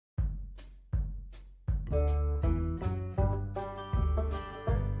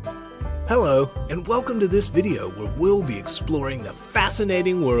Hello, and welcome to this video where we'll be exploring the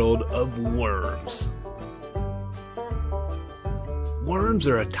fascinating world of worms. Worms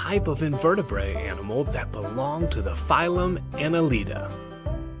are a type of invertebrate animal that belong to the phylum Annelida.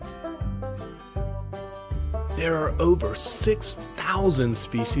 There are over 6,000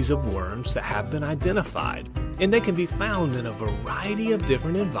 species of worms that have been identified, and they can be found in a variety of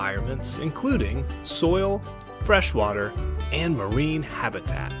different environments, including soil, freshwater, and marine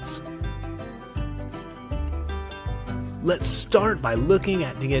habitats. Let's start by looking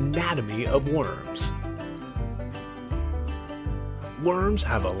at the anatomy of worms. Worms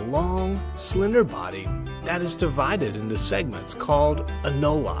have a long, slender body that is divided into segments called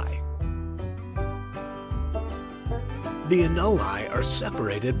annuli. The annuli are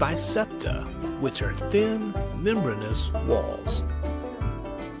separated by septa, which are thin, membranous walls.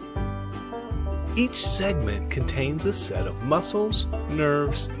 Each segment contains a set of muscles,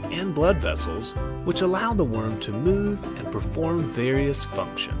 nerves, and blood vessels which allow the worm to move and perform various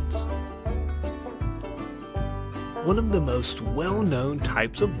functions. One of the most well-known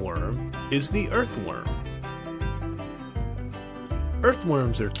types of worm is the earthworm.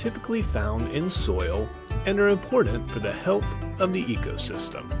 Earthworms are typically found in soil and are important for the health of the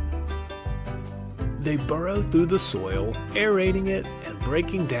ecosystem. They burrow through the soil, aerating it and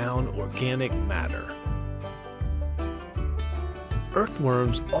breaking down organic matter.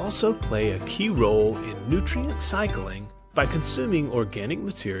 Earthworms also play a key role in nutrient cycling by consuming organic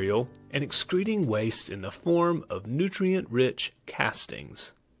material and excreting waste in the form of nutrient-rich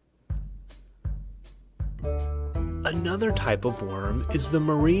castings. Another type of worm is the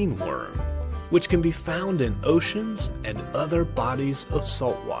marine worm, which can be found in oceans and other bodies of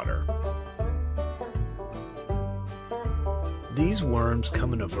salt water. These worms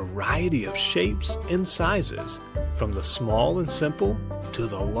come in a variety of shapes and sizes, from the small and simple to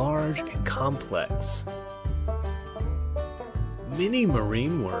the large and complex. Many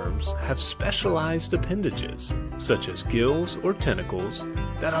marine worms have specialized appendages, such as gills or tentacles,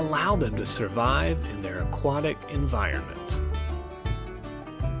 that allow them to survive in their aquatic environment.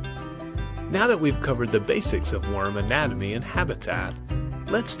 Now that we've covered the basics of worm anatomy and habitat,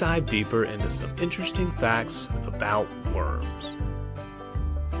 let's dive deeper into some interesting facts about worms.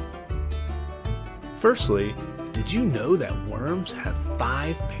 Firstly, did you know that worms have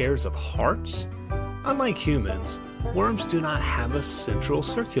 5 pairs of hearts? Unlike humans, worms do not have a central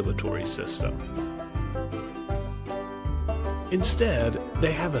circulatory system. Instead,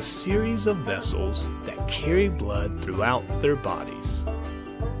 they have a series of vessels that carry blood throughout their bodies.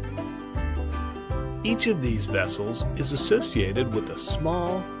 Each of these vessels is associated with a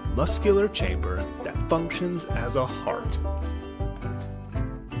small, muscular chamber that functions as a heart.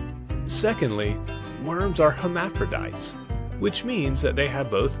 Secondly, worms are hermaphrodites, which means that they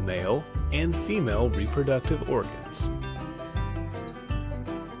have both male and female reproductive organs.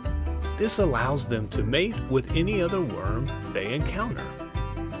 This allows them to mate with any other worm they encounter.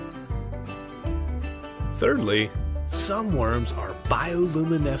 Thirdly, some worms are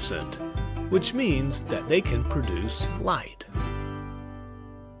bioluminescent, which means that they can produce light.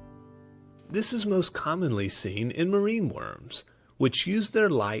 This is most commonly seen in marine worms, which use their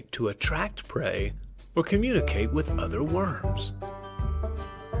light to attract prey or communicate with other worms.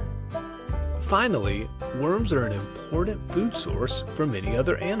 Finally, worms are an important food source for many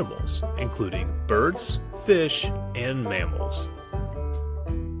other animals, including birds, fish, and mammals.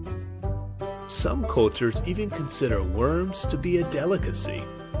 Some cultures even consider worms to be a delicacy,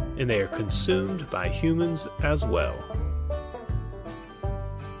 and they are consumed by humans as well.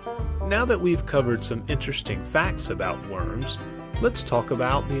 Now that we've covered some interesting facts about worms, let's talk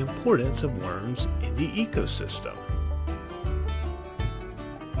about the importance of worms in the ecosystem.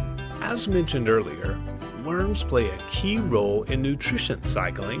 As mentioned earlier, worms play a key role in nutrition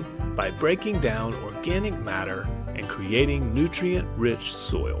cycling by breaking down organic matter and creating nutrient-rich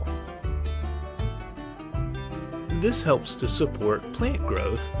soil. This helps to support plant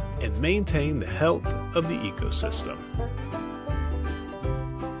growth and maintain the health of the ecosystem.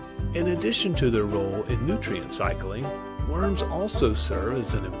 In addition to their role in nutrient cycling, worms also serve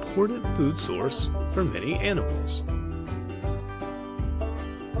as an important food source for many animals.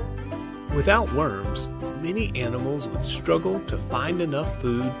 Without worms, many animals would struggle to find enough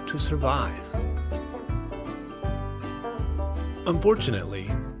food to survive. Unfortunately,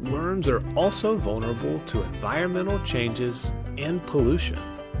 worms are also vulnerable to environmental changes and pollution.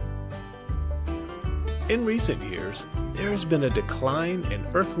 In recent years, there has been a decline in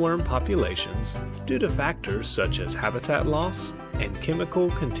earthworm populations due to factors such as habitat loss and chemical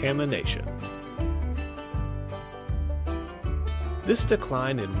contamination. This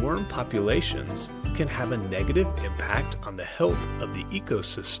decline in worm populations can have a negative impact on the health of the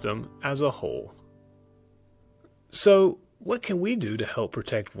ecosystem as a whole. So, what can we do to help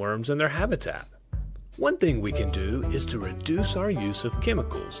protect worms and their habitat? One thing we can do is to reduce our use of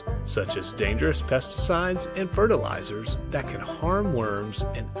chemicals, such as dangerous pesticides and fertilizers that can harm worms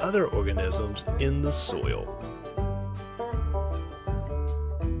and other organisms in the soil.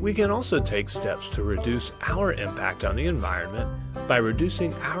 We can also take steps to reduce our impact on the environment by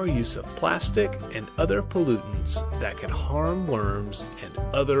reducing our use of plastic and other pollutants that can harm worms and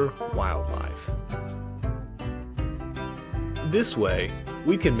other wildlife. This way,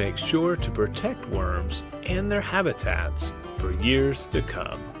 we can make sure to protect worms and their habitats for years to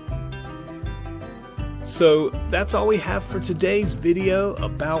come. So that's all we have for today's video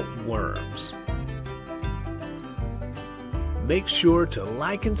about worms. Make sure to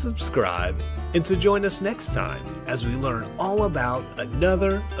like and subscribe and to join us next time as we learn all about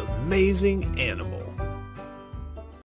another amazing animal.